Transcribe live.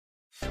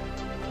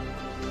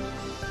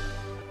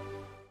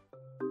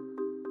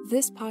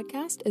This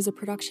podcast is a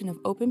production of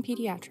Open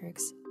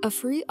Pediatrics, a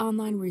free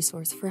online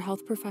resource for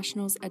health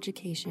professionals'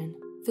 education.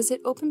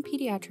 Visit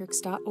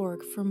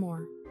openpediatrics.org for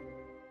more.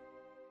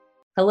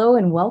 Hello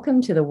and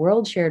welcome to the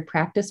World Shared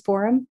Practice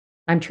Forum.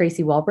 I'm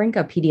Tracy Walbrink,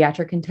 a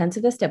pediatric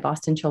intensivist at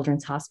Boston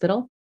Children's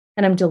Hospital,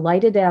 and I'm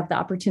delighted to have the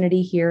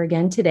opportunity here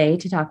again today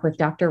to talk with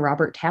Dr.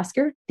 Robert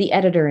Tasker, the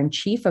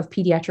editor-in-chief of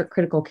Pediatric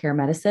Critical Care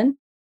Medicine,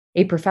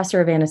 a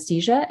professor of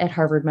anesthesia at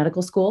Harvard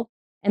Medical School,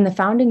 and the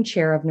founding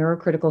chair of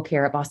neurocritical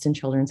care at Boston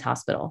Children's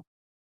Hospital.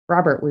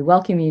 Robert, we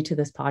welcome you to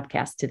this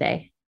podcast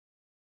today.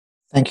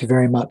 Thank you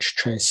very much,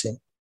 Tracy.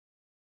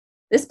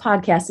 This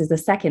podcast is the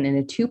second in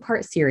a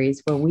two-part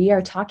series where we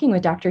are talking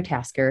with Dr.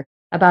 Tasker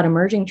about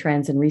emerging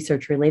trends and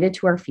research related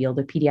to our field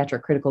of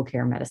pediatric critical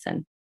care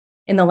medicine.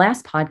 In the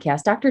last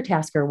podcast, Dr.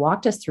 Tasker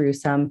walked us through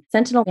some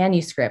Sentinel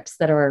manuscripts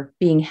that are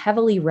being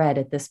heavily read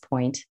at this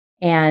point.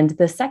 And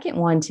the second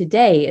one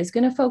today is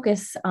going to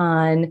focus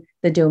on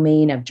the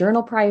domain of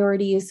journal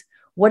priorities,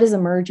 what is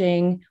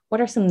emerging, what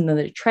are some of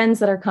the trends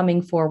that are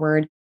coming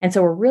forward. And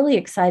so we're really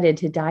excited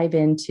to dive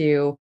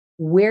into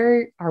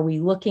where are we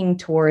looking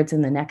towards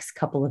in the next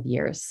couple of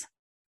years.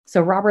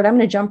 So Robert, I'm going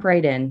to jump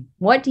right in.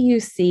 What do you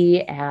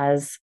see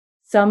as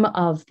some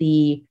of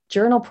the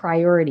journal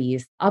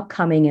priorities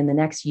upcoming in the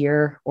next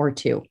year or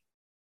two?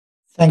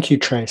 Thank you,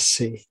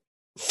 Tracy.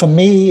 For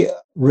me,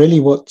 really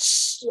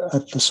what's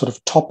at the sort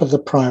of top of the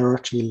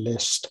priority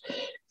list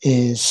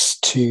is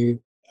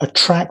to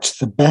attract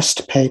the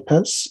best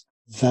papers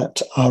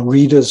that our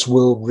readers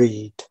will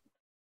read.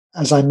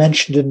 As I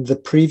mentioned in the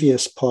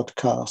previous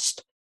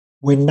podcast,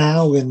 we're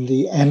now in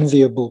the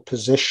enviable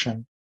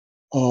position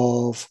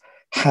of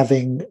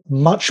having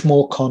much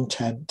more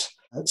content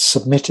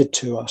submitted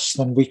to us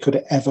than we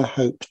could ever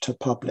hope to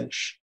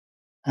publish.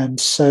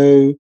 And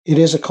so it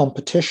is a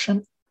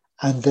competition.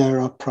 And there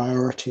are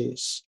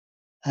priorities.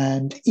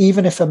 And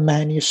even if a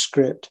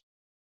manuscript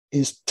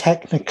is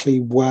technically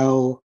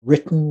well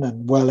written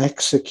and well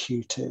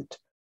executed,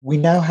 we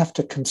now have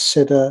to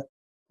consider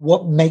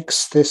what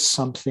makes this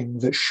something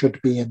that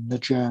should be in the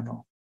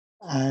journal.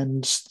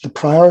 And the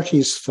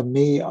priorities for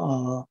me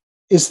are,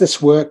 is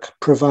this work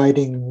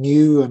providing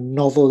new and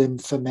novel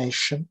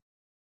information?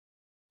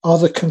 Are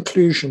the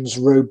conclusions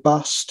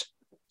robust,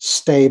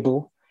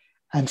 stable,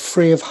 and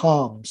free of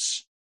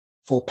harms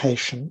for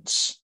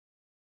patients?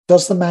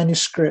 Does the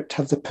manuscript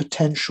have the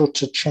potential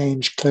to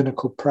change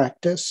clinical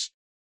practice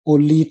or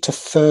lead to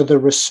further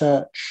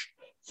research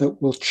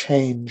that will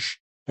change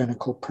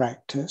clinical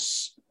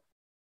practice?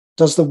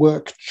 Does the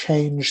work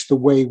change the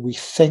way we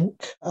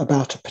think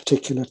about a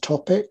particular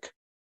topic?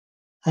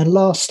 And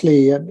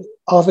lastly,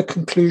 are the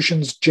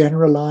conclusions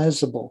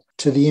generalizable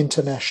to the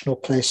international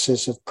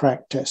places of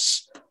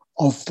practice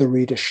of the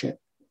readership?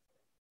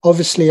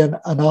 Obviously, an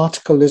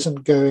article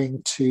isn't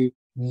going to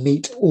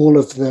meet all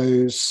of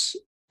those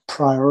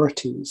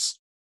priorities,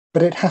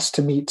 but it has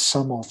to meet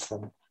some of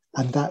them.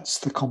 And that's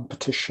the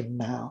competition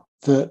now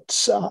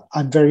that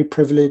I'm very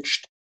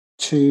privileged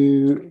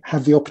to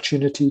have the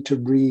opportunity to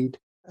read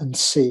and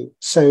see.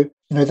 So,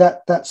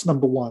 that's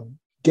number one,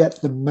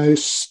 get the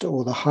most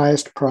or the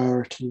highest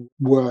priority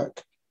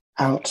work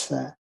out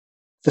there.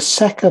 The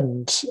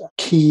second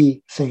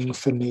key thing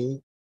for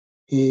me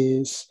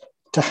is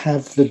to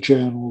have the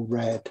journal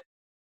read.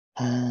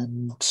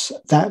 And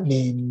that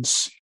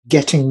means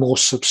getting more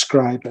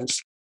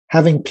subscribers,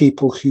 having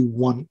people who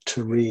want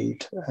to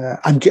read.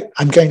 I'm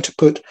going to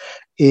put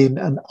in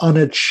an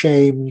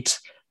unashamed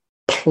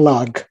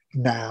plug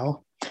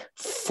now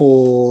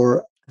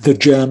for the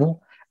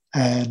journal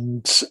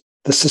and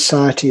the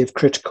Society of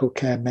Critical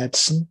Care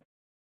Medicine.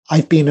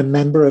 I've been a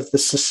member of the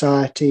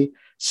society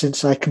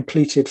since I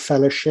completed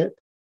fellowship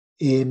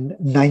in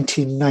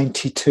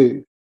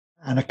 1992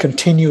 and a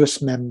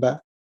continuous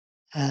member.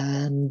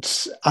 And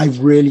I've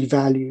really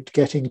valued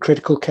getting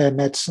critical care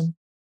medicine.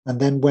 And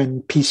then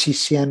when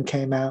PCCM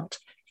came out,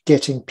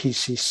 getting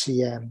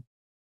PCCM.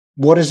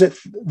 What is it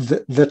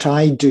that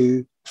I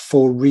do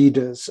for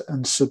readers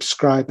and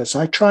subscribers?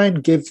 I try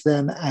and give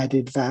them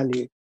added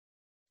value.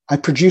 I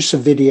produce a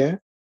video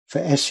for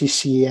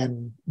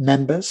SCCM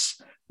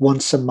members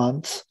once a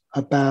month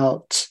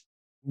about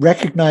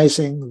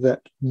recognizing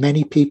that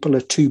many people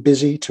are too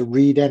busy to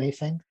read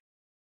anything.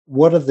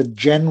 What are the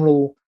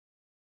general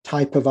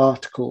type of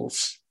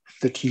articles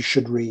that you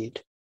should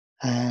read?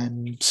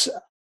 And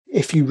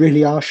if you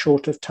really are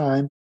short of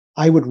time,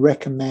 I would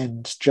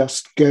recommend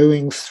just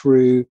going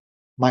through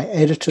my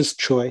editor's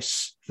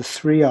choice, the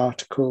 3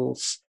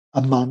 articles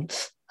a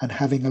month, and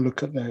having a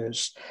look at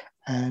those.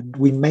 And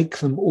we make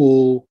them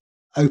all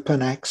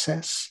open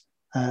access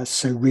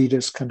so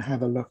readers can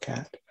have a look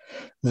at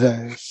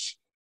those.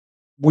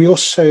 We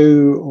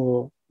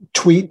also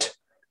tweet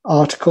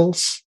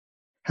articles,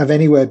 have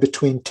anywhere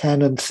between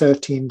 10 and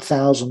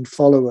 13,000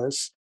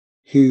 followers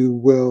who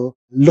will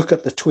look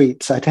at the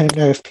tweets. I don't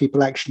know if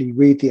people actually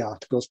read the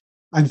articles.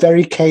 I'm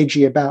very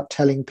cagey about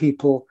telling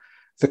people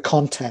the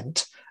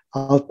content.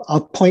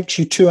 I'll point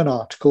you to an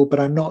article, but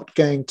I'm not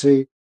going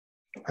to,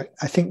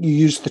 I think you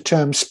used the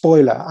term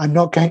spoiler. I'm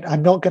not going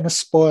to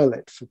spoil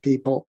it for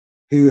people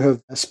who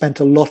have spent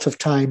a lot of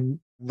time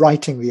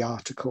writing the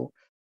article.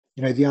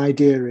 The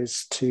idea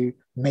is to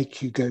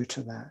make you go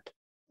to that.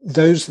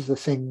 Those are the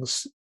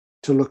things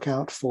to look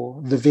out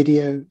for: the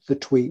video, the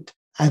tweet,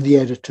 and the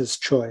editor's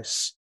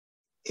choice.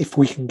 If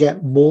we can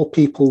get more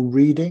people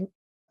reading,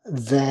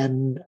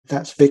 then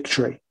that's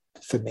victory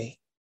for me.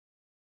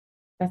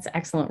 That's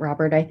excellent,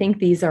 Robert. I think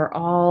these are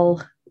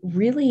all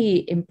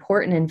really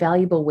important and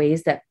valuable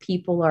ways that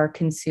people are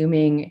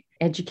consuming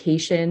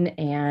education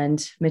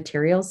and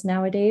materials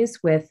nowadays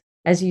with,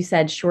 as you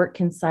said, short,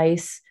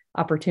 concise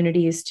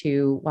opportunities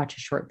to watch a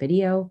short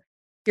video,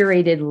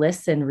 curated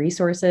lists and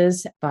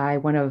resources by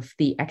one of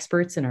the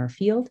experts in our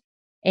field,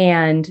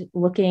 and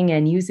looking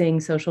and using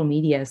social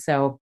media.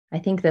 So I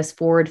think this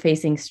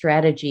forward-facing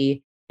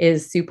strategy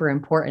is super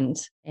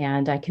important,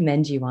 and I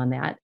commend you on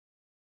that.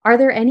 Are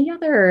there any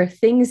other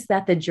things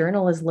that the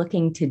journal is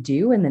looking to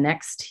do in the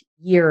next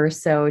year or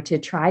so to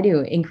try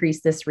to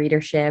increase this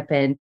readership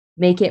and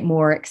make it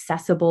more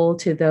accessible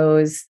to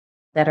those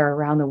that are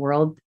around the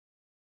world?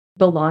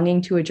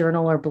 Belonging to a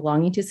journal or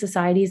belonging to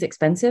society is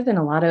expensive, and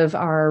a lot of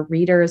our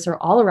readers are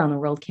all around the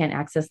world can't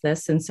access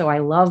this. And so I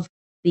love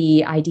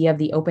the idea of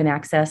the open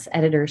access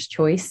editor's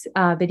choice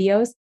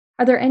videos.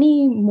 Are there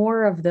any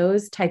more of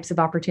those types of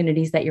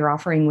opportunities that you're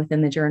offering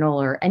within the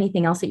journal, or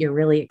anything else that you're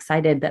really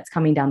excited that's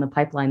coming down the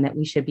pipeline that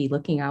we should be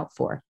looking out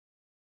for?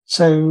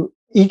 So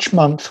each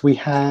month we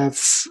have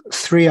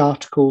 3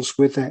 articles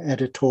with their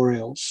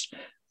editorials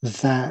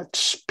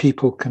that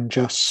people can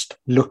just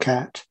look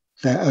at.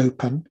 They're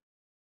open.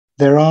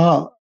 There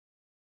are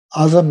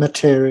other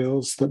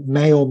materials that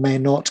may or may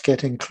not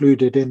get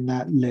included in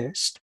that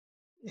list.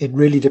 It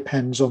really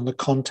depends on the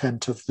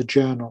content of the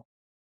journal.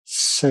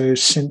 So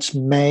since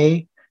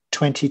May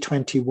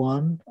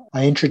 2021,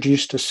 I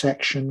introduced a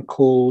section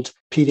called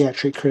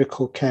Pediatric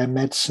Critical Care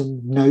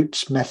Medicine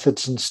Notes,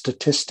 Methods and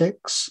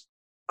Statistics.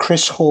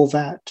 Chris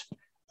Horvat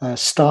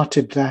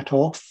started that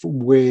off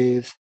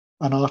with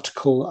an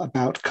article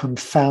about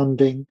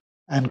confounding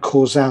and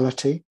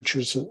causality, which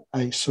was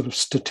a sort of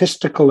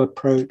statistical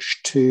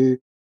approach to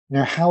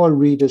how are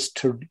readers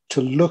to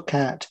look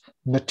at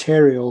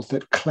material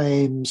that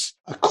claims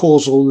a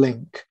causal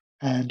link,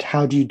 and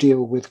how do you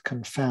deal with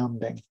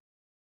confounding.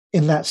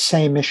 In that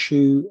same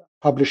issue,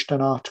 published an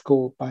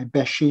article by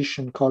Beshish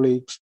and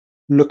colleagues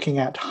looking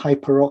at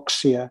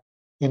hyperoxia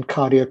in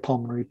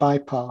cardiopulmonary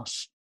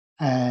bypass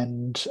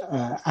and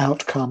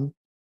outcome.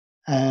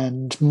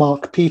 And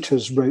Mark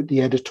Peters wrote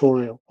the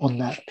editorial on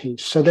that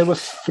piece. So there were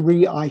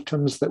 3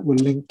 items that were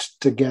linked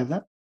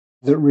together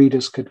that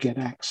readers could get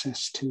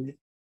access to.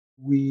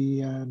 We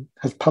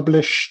have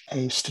published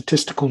a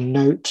statistical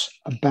note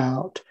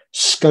about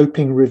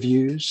scoping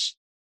reviews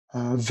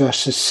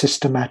versus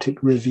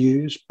systematic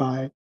reviews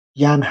by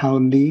Yan Hao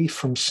Lee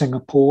from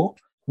Singapore.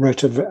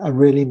 Wrote a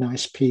really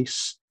nice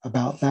piece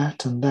about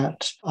that, and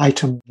that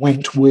item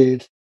went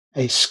with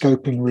a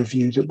scoping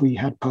review that we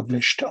had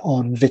published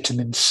on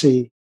vitamin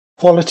C.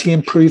 Quality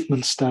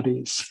improvement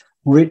studies.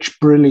 Rich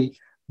Brilli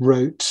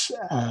wrote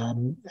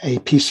a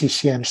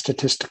PCCM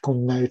statistical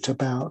note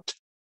about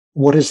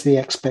what is the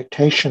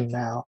expectation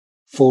now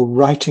for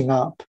writing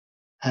up,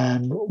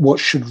 and what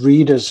should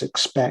readers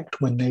expect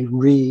when they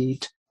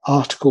read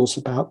articles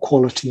about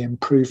quality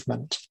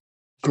improvement.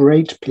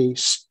 Great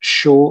piece,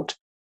 short,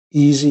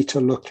 easy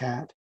to look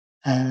at,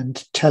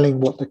 and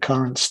telling what the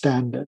current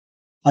standard.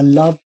 I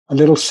love a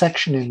little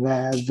section in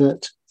there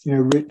that,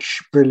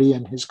 Rich Brilli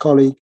and his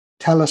colleague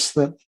tell us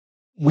that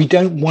we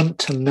don't want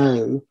to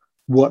know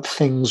what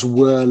things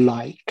were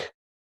like.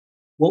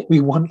 What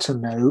we want to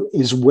know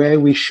is where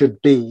we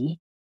should be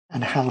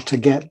and how to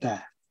get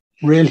there.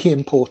 Really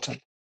important.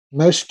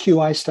 Most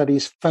QI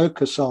studies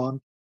focus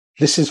on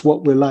this is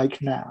what we're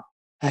like now.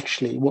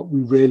 Actually, what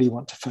we really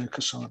want to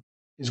focus on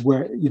is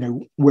where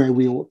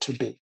we ought to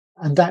be.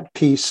 And that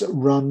piece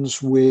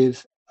runs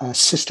with a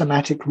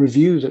systematic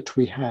review that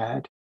we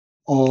had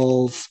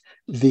of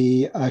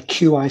the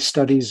QI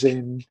studies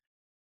in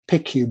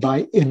PICU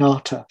by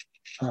Inata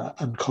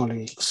and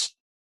colleagues.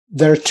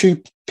 There are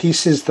 2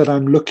 pieces that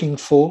I'm looking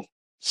for,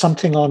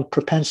 something on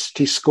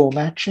propensity score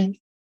matching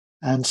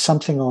and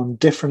something on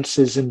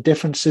differences in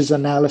differences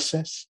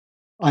analysis.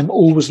 I'm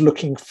always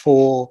looking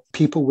for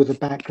people with a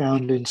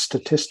background in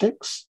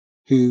statistics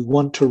who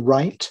want to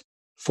write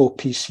for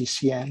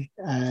PCCM,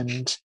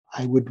 and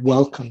I would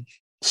welcome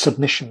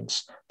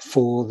submissions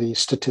for the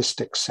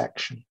statistics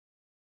section.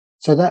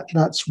 So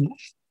that's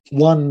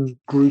one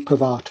group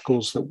of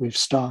articles that we've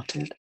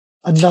started.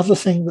 Another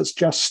thing that's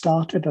just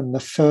started, and the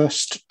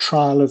first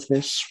trial of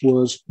this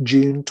was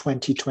June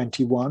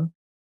 2021,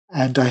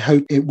 and I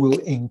hope it will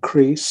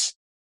increase,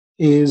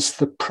 is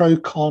the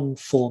pro-con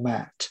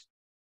format.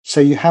 So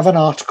you have an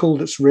article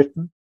that's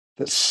written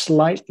that's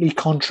slightly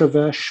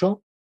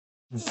controversial,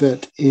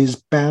 that is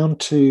bound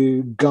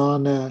to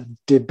garner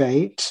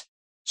debate.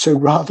 So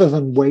rather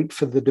than wait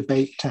for the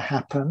debate to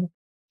happen,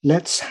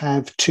 let's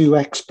have 2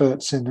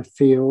 experts in the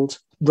field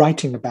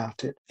writing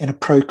about it in a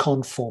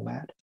pro-con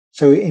format.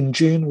 So in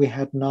June, we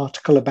had an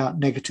article about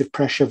negative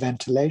pressure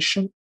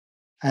ventilation,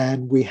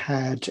 and we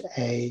had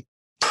a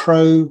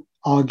pro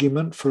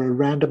argument for a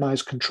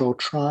randomized controlled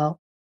trial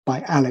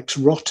by Alex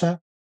Rotter,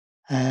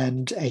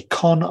 and a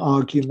con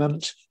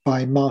argument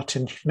by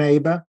Martin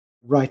Knaber,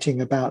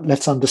 writing about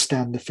let's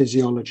understand the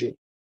physiology.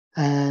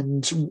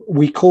 And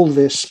we call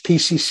this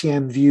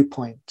PCCM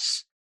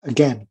viewpoints.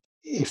 Again,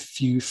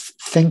 if you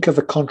think of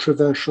a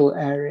controversial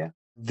area,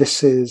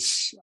 this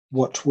is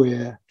what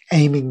we're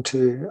aiming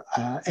to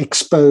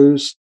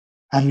expose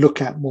and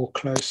look at more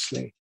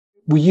closely.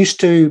 We used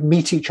to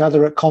meet each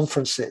other at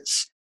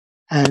conferences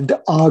and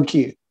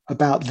argue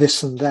about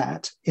this and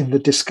that in the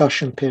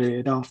discussion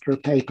period after a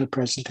paper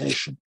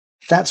presentation.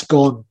 That's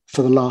gone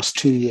for the last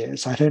 2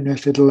 years. I don't know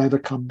if it'll ever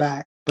come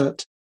back,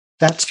 but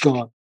that's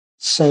gone.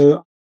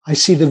 So I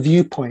see the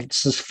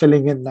viewpoints as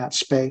filling in that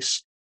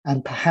space,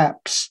 and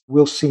perhaps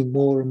we'll see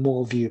more and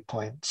more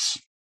viewpoints.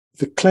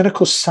 The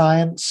clinical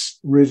science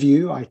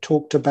review I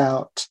talked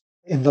about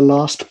in the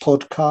last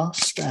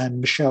podcast,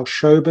 and Michelle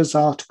Schober's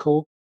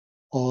article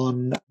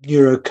on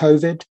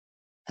neuro-COVID,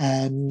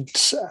 and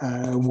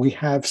we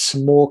have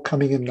some more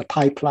coming in the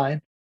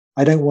pipeline.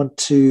 I don't want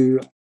to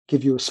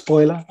give you a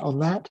spoiler on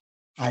that.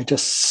 I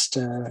just,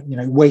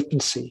 wait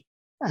and see.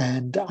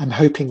 And I'm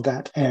hoping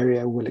that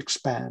area will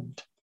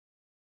expand.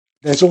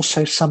 There's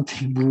also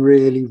something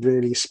really,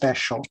 really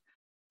special.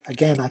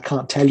 Again, I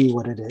can't tell you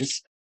what it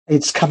is.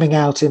 It's coming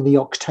out in the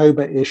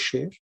October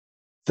issue.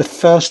 The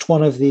first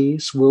one of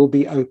these will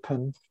be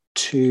open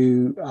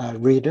to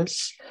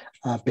readers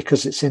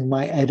because it's in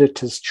my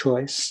editor's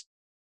choice.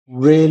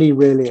 Really,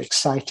 really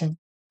exciting.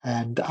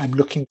 And I'm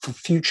looking for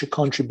future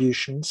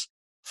contributions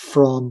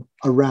from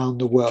around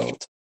the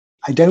world.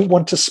 I don't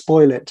want to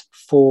spoil it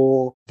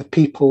for the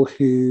people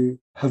who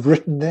have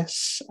written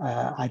this.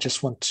 I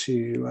just want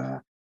to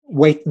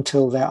wait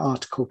until their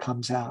article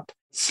comes out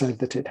so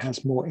that it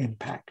has more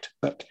impact.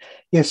 But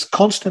yes,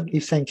 constantly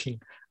thinking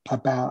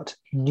about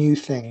new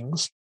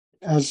things.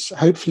 As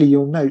hopefully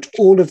you'll note,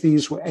 all of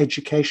these were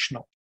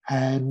educational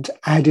and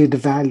added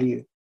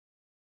value.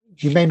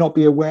 You may not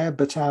be aware,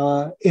 but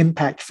our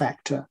impact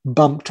factor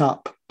bumped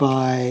up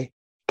by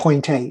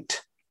 0.8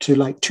 to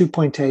like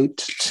 2.8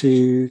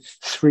 to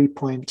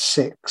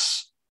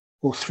 3.6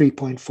 or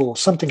 3.4,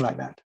 something like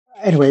that.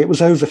 Anyway, it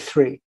was over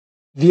 3.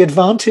 The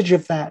advantage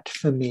of that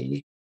for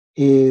me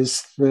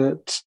is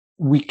that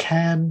we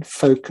can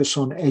focus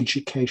on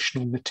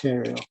educational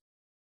material.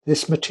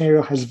 This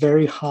material has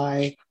very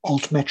high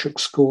altmetric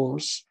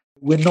scores.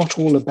 We're not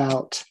all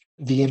about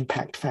the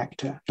impact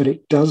factor, but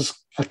it does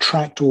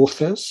attract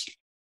authors,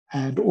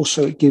 and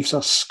also it gives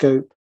us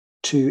scope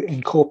to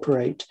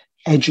incorporate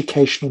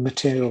educational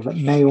material that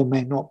may or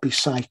may not be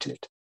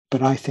cited,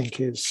 but I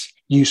think is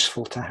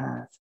useful to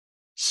have.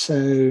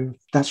 So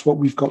that's what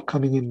we've got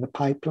coming in the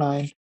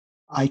pipeline.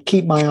 I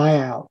keep my eye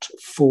out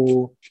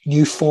for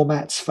new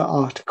formats for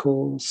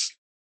articles,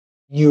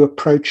 new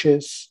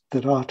approaches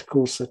that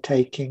articles are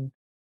taking,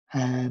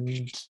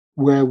 and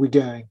where we're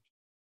going.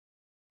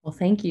 Well,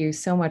 thank you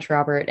so much,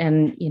 Robert.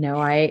 And,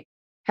 I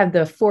have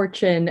the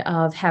fortune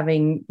of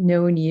having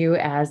known you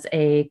as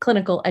a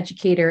clinical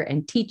educator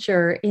and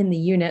teacher in the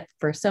unit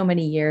for so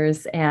many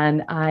years.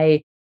 And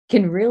I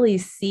can really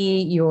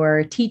see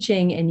your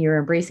teaching and your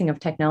embracing of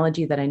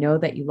technology that I know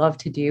that you love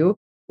to do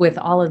with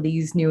all of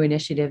these new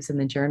initiatives in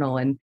the journal.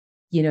 And,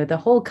 the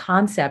whole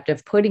concept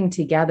of putting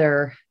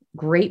together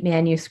great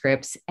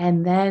manuscripts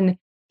and then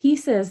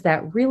pieces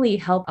that really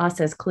help us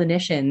as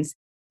clinicians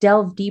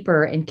delve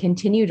deeper and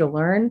continue to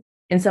learn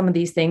in some of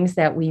these things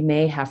that we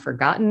may have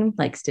forgotten,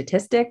 like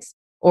statistics,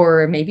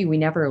 or maybe we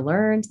never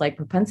learned, like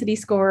propensity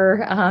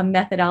score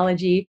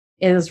methodology,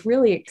 is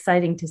really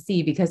exciting to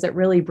see because it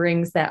really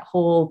brings that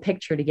whole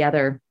picture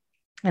together.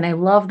 And I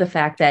love the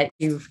fact that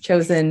you've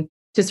chosen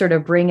to sort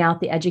of bring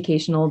out the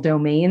educational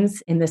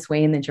domains in this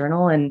way in the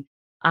journal. And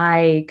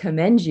I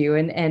commend you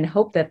and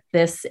hope that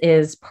this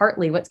is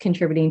partly what's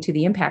contributing to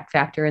the impact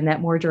factor and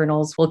that more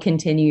journals will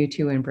continue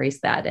to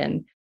embrace that.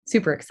 And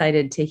super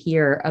excited to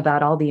hear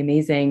about all the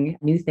amazing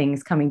new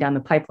things coming down the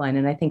pipeline.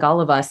 And I think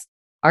all of us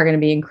are going to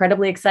be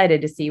incredibly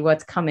excited to see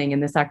what's coming in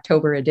this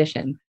October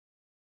edition.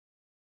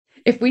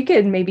 If we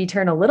could maybe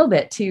turn a little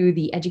bit to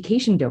the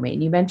education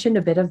domain, you mentioned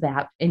a bit of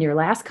that in your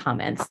last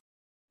comments.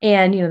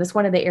 And, that's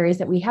one of the areas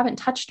that we haven't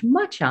touched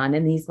much on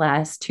in these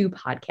last 2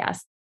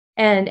 podcasts.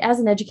 And as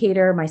an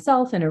educator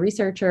myself and a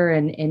researcher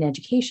in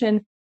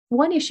education,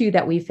 one issue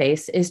that we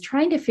face is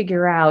trying to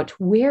figure out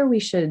where we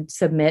should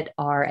submit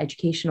our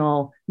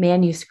educational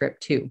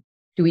manuscript to.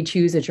 Do we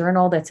choose a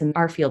journal that's in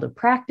our field of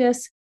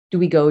practice? Do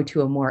we go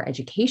to a more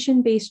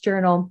education-based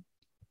journal?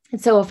 And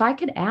so if I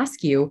could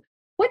ask you,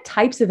 what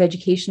types of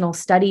educational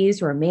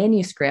studies or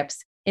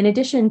manuscripts, in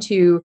addition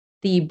to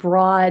the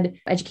broad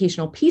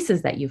educational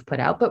pieces that you've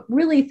put out, but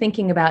really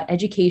thinking about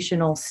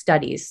educational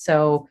studies?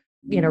 So,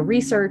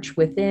 research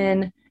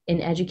within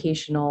an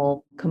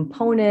educational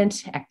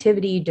component,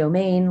 activity,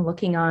 domain,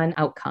 looking on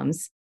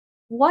outcomes.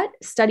 What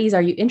studies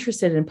are you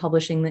interested in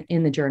publishing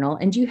in the journal?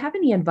 And do you have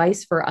any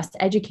advice for us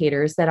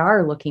educators that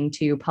are looking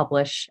to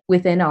publish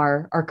within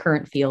our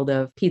current field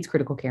of peds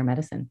critical care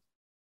medicine?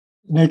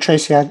 No,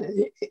 Tracy,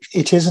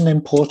 it is an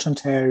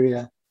important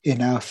area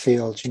in our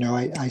field.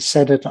 I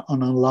said it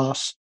on our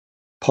last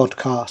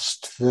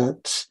podcast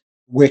that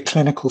we're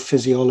clinical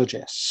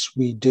physiologists.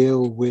 We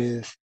deal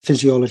with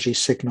physiology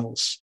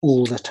signals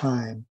all the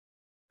time.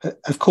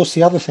 Of course,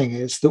 the other thing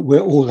is that we're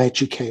all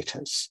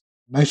educators.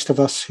 Most of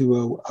us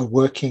who are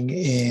working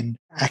in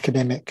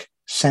academic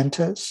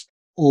centers,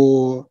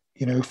 or,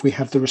 if we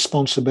have the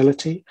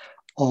responsibility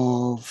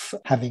of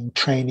having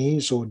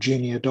trainees or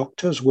junior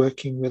doctors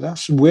working with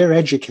us, we're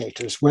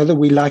educators, whether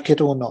we like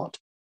it or not.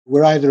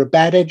 We're either a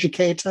bad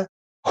educator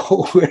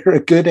or we're a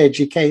good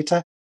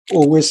educator,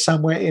 or we're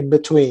somewhere in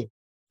between.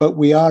 But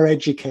we are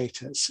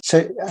educators.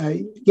 So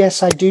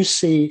yes, I do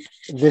see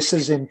this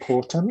as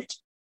important.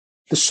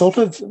 The sort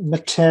of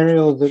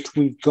material that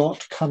we've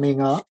got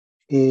coming up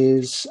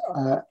is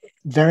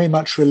very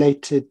much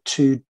related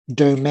to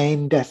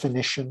domain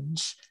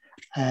definitions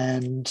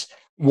and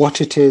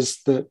what it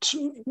is that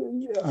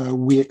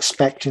we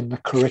expect in the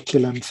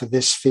curriculum for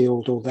this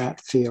field or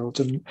that field.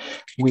 And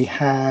we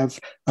have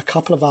a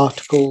couple of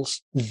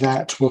articles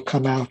that will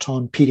come out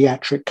on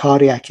pediatric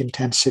cardiac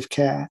intensive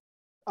care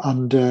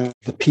under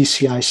the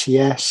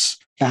PCICS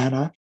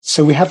banner.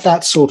 So we have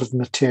that sort of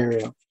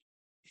material.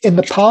 In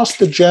the past,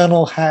 the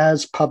journal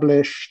has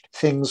published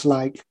things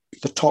like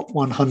the top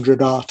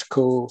 100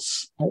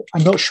 articles.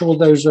 I'm not sure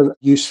those are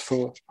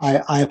useful.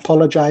 I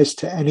apologize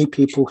to any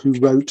people who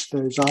wrote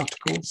those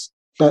articles.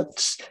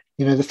 But,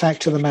 the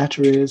fact of the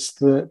matter is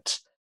that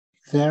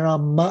there are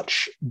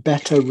much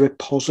better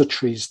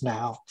repositories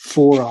now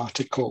for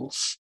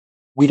articles.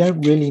 We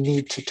don't really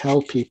need to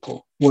tell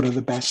people what are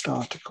the best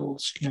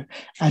articles,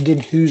 and in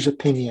whose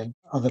opinion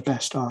are the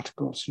best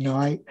articles.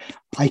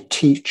 I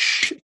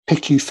teach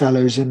PICU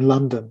fellows in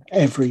London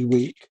every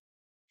week,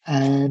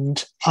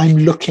 and I'm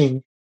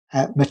looking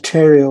at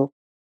material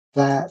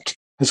that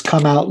has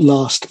come out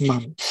last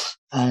month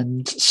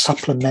and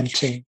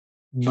supplementing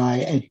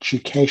my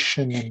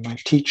education and my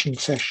teaching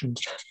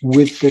sessions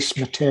with this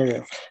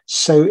material.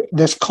 So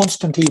there's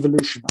constant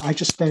evolution. I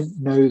just don't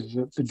know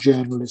that the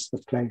journal is the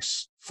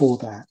place for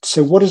that.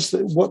 So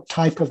what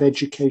type of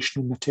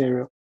educational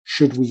material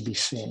should we be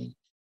seeing?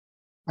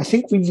 I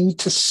think we need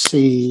to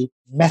see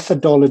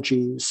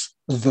methodologies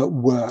that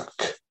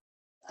work.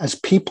 As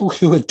people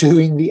who are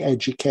doing the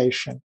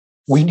education,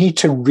 we need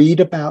to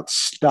read about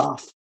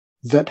stuff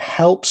that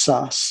helps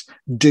us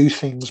do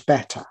things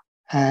better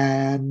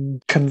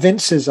and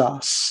convinces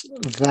us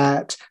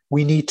that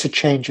we need to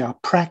change our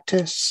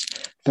practice,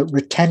 that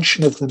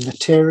retention of the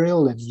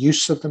material and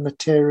use of the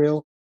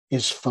material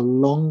is for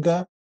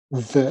longer,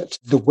 that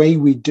the way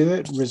we do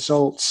it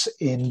results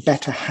in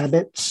better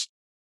habits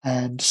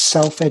and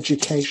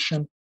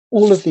self-education,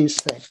 all of these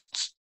things.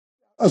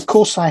 Of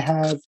course, I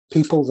have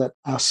people that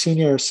are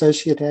senior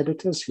associate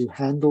editors who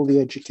handle the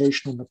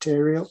educational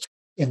material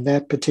in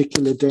their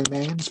particular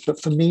domains.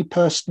 But for me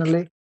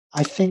personally,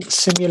 I think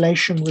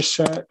simulation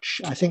research,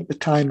 I think the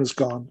time has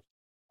gone,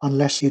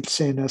 unless it's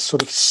in a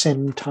sort of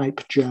sim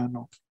type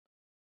journal.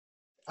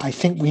 I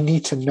think we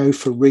need to know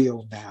for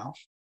real now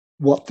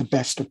what the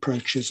best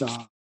approaches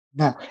are.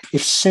 Now,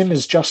 if sim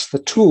is just the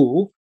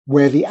tool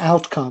where the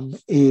outcome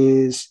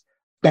is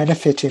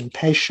benefit in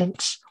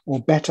patients or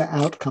better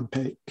outcome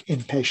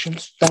in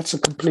patients, that's a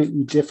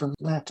completely different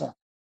matter.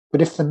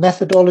 But if the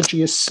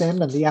methodology is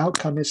sim and the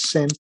outcome is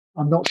sim,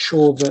 I'm not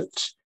sure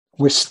that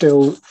we're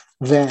still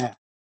there.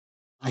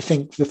 I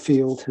think the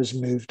field has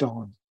moved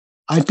on.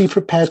 I'd be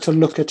prepared to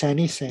look at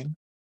anything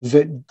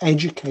that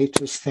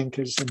educators think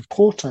is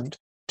important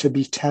to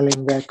be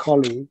telling their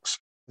colleagues,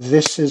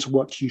 this is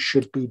what you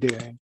should be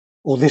doing,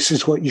 or this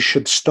is what you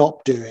should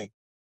stop doing.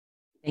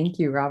 Thank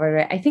you,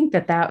 Robert. I think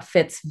that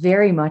fits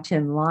very much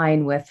in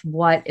line with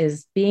what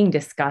is being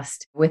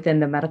discussed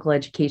within the medical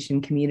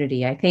education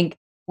community. I think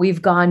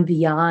we've gone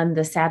beyond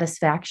the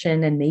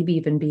satisfaction and maybe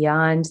even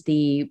beyond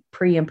the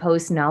pre and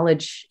post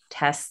knowledge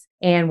tests.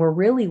 And we're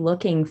really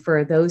looking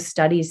for those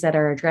studies that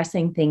are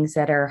addressing things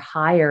that are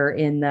higher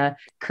in the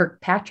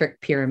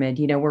Kirkpatrick pyramid.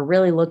 We're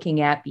really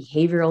looking at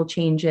behavioral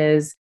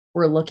changes.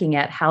 We're looking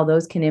at how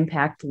those can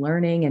impact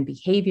learning and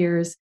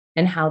behaviors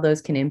and how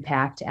those can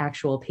impact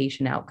actual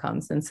patient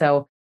outcomes. And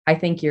so I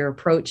think your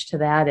approach to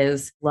that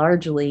is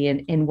largely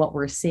in what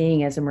we're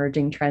seeing as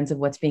emerging trends of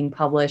what's being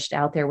published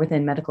out there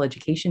within medical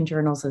education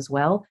journals as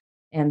well.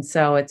 And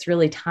so it's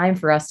really time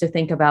for us to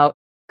think about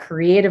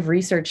creative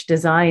research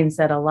designs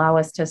that allow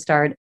us to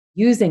start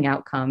using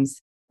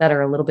outcomes that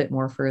are a little bit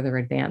more further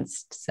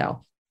advanced.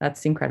 So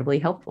that's incredibly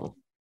helpful.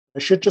 I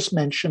should just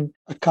mention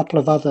a couple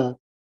of other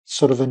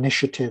sort of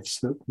initiatives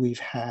that we've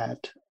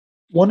had.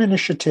 One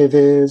initiative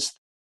is,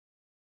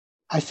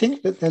 I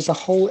think that there's a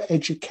whole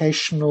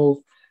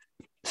educational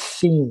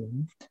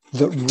theme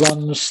that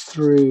runs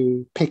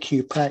through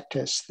PICU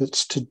practice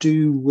that's to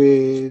do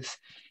with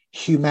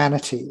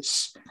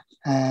humanities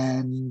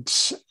and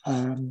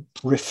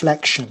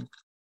reflection.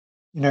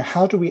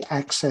 How do we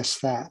access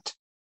that?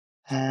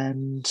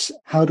 And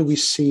how do we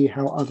see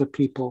how other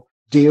people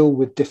deal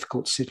with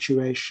difficult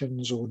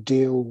situations or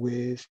deal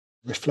with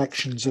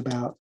reflections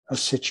about a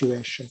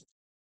situation?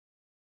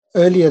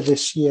 earlier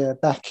this year,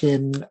 back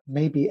in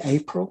maybe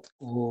April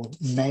or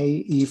May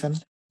even,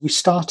 we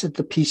started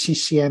the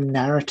PCCM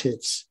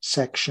narratives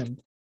section.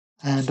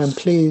 And I'm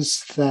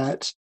pleased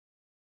that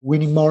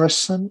Winnie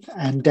Morrison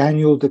and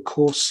Daniel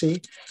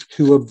DeCourcy,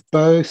 who are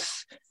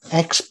both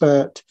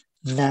expert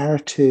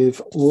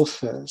narrative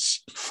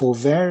authors for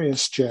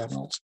various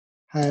journals,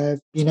 have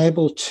been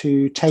able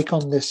to take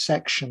on this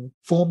section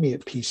for me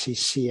at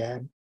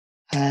PCCM,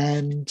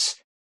 and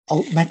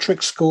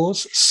altmetric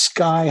scores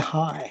sky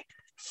high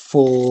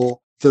for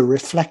the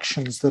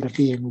reflections that are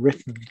being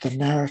written, the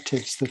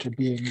narratives that are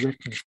being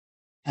written.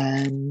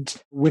 And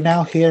we're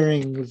now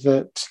hearing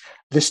that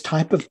this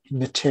type of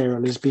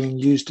material is being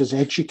used as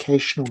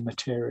educational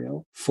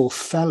material for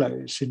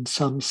fellows in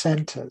some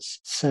centres.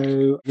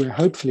 So we're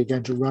hopefully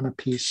going to run a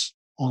piece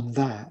on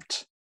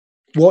that.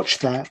 Watch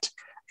that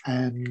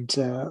and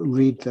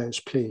read those,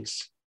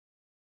 please.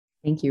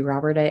 Thank you,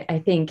 Robert. I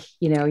think,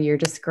 you're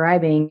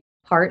describing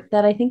part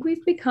that I think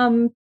we've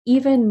become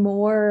even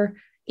more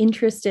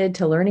interested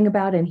to learning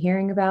about and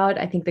hearing about.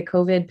 I think the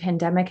COVID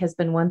pandemic has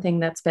been one thing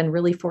that's been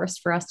really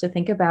forced for us to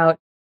think about,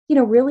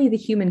 really the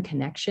human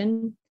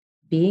connection,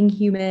 being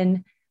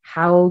human.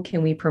 How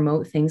can we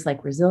promote things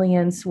like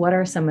resilience? What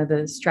are some of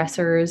the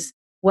stressors?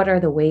 What are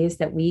the ways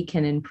that we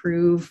can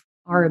improve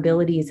our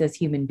abilities as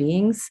human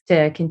beings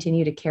to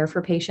continue to care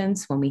for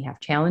patients when we have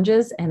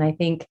challenges? And I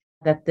think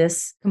that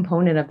this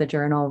component of the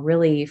journal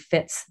really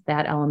fits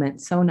that element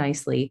so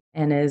nicely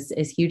and is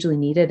hugely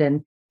needed,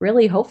 and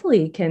really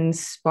hopefully can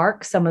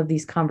spark some of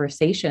these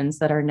conversations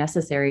that are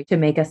necessary to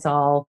make us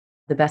all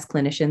the best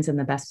clinicians and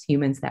the best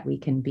humans that we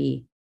can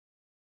be.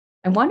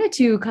 I wanted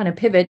to kind of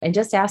pivot and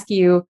just ask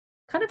you,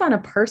 kind of on a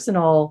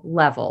personal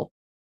level,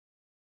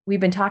 we've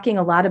been talking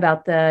a lot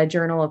about the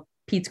Journal of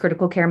Peds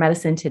Critical Care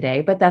Medicine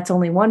today, but that's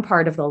only one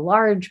part of the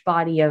large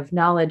body of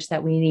knowledge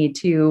that we need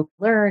to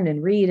learn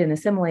and read and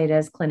assimilate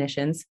as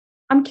clinicians.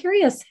 I'm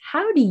curious,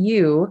 how do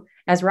you,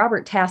 as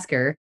Robert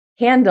Tasker,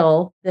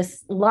 handle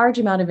this large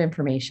amount of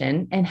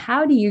information, and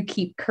how do you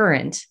keep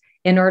current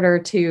in order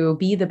to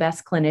be the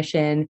best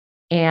clinician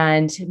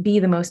and be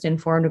the most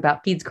informed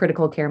about peds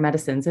critical care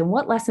medicines? And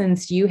what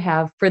lessons do you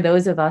have for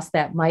those of us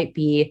that might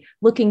be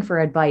looking for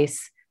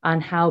advice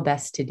on how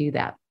best to do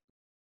that?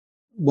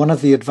 One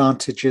of the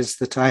advantages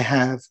that I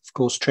have, of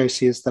course,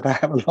 Tracy, is that I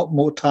have a lot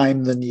more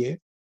time than you,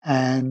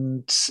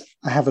 and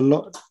I have a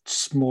lot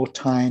more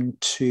time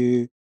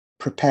to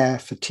prepare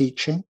for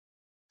teaching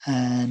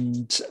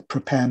and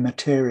prepare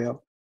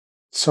material.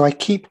 So I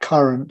keep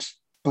current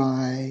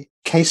by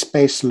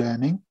case-based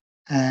learning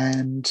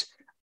and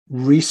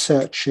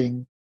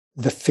researching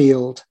the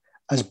field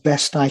as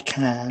best I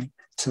can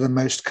to the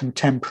most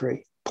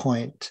contemporary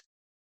point.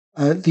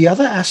 The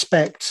other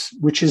aspect,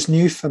 which is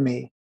new for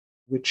me,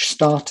 which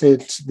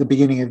started the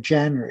beginning of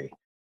January,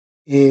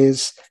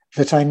 is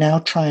that I now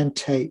try and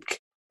take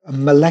a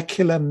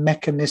molecular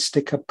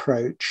mechanistic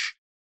approach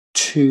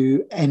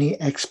to any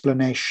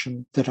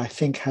explanation that I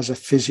think has a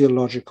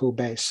physiological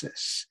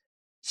basis.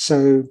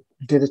 So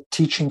did a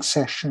teaching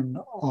session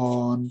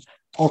on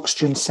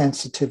oxygen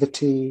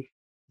sensitivity,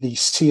 the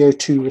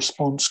CO2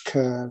 response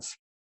curve,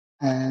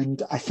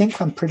 and I think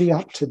I'm pretty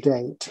up to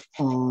date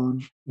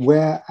on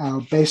where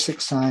our basic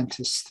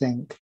scientists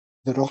think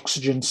that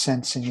oxygen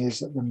sensing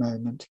is at the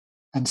moment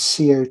and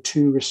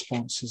CO2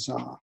 responses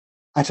are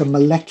at a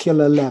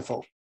molecular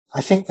level.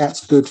 I think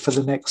that's good for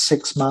the next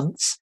 6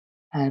 months,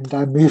 and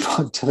I move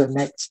on to the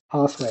next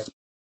pathway.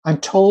 I'm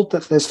told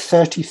that there's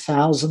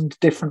 30,000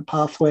 different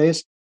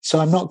pathways, so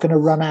I'm not going to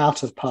run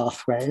out of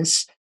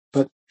pathways,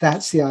 but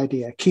that's the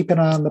idea. Keep an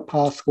eye on the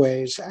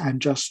pathways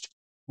and just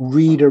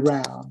read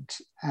around.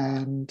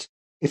 And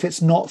if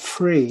it's not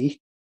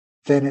free,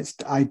 then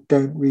I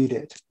don't read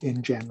it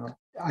in general.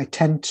 I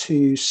tend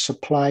to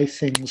supply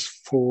things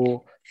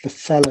for the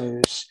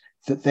fellows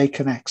that they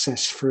can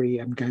access free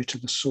and go to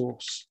the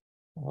source.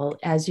 Well,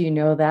 as you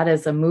know, that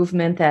is a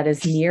movement that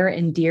is near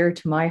and dear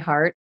to my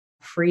heart,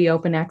 free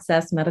open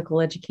access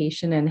medical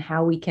education, and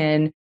how we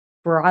can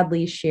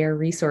broadly share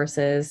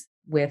resources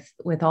with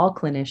all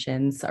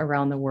clinicians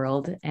around the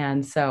world.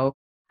 And so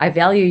I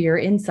value your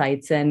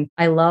insights, and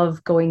I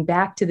love going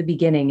back to the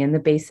beginning and the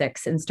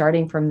basics and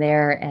starting from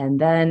there. And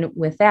then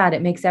with that,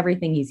 it makes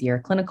everything easier,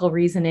 clinical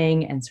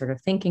reasoning and sort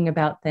of thinking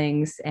about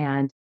things,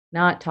 and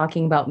not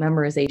talking about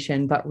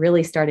memorization, but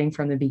really starting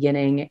from the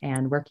beginning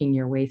and working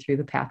your way through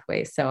the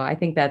pathways. So I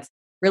think that's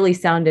really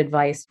sound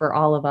advice for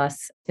all of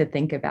us to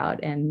think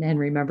about and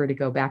remember to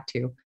go back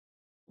to.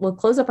 We'll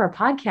close up our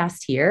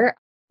podcast here.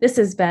 This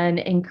has been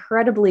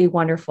incredibly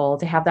wonderful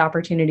to have the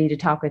opportunity to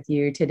talk with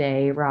you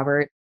today,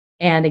 Robert.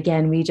 And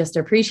again, we just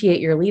appreciate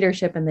your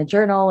leadership in the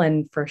journal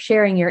and for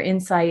sharing your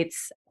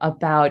insights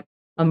about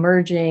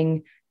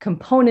emerging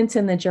components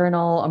in the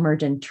journal,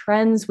 emergent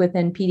trends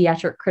within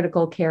pediatric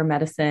critical care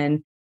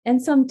medicine,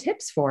 and some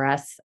tips for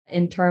us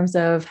in terms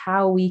of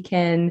how we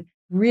can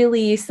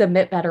really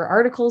submit better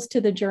articles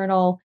to the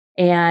journal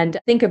and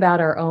think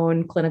about our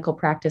own clinical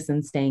practice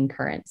and staying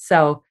current.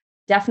 So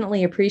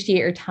Definitely appreciate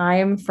your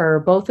time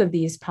for both of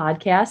these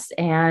podcasts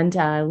and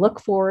look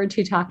forward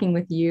to talking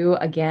with you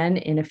again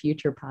in a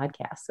future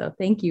podcast. So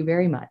thank you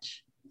very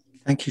much.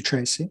 Thank you,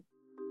 Tracy.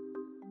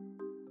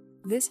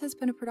 This has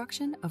been a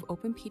production of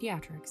Open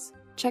Pediatrics.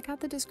 Check out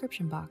the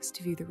description box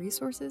to view the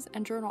resources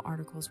and journal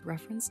articles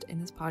referenced in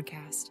this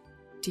podcast.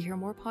 To hear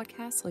more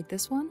podcasts like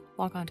this one,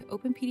 log on to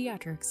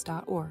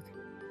openpediatrics.org.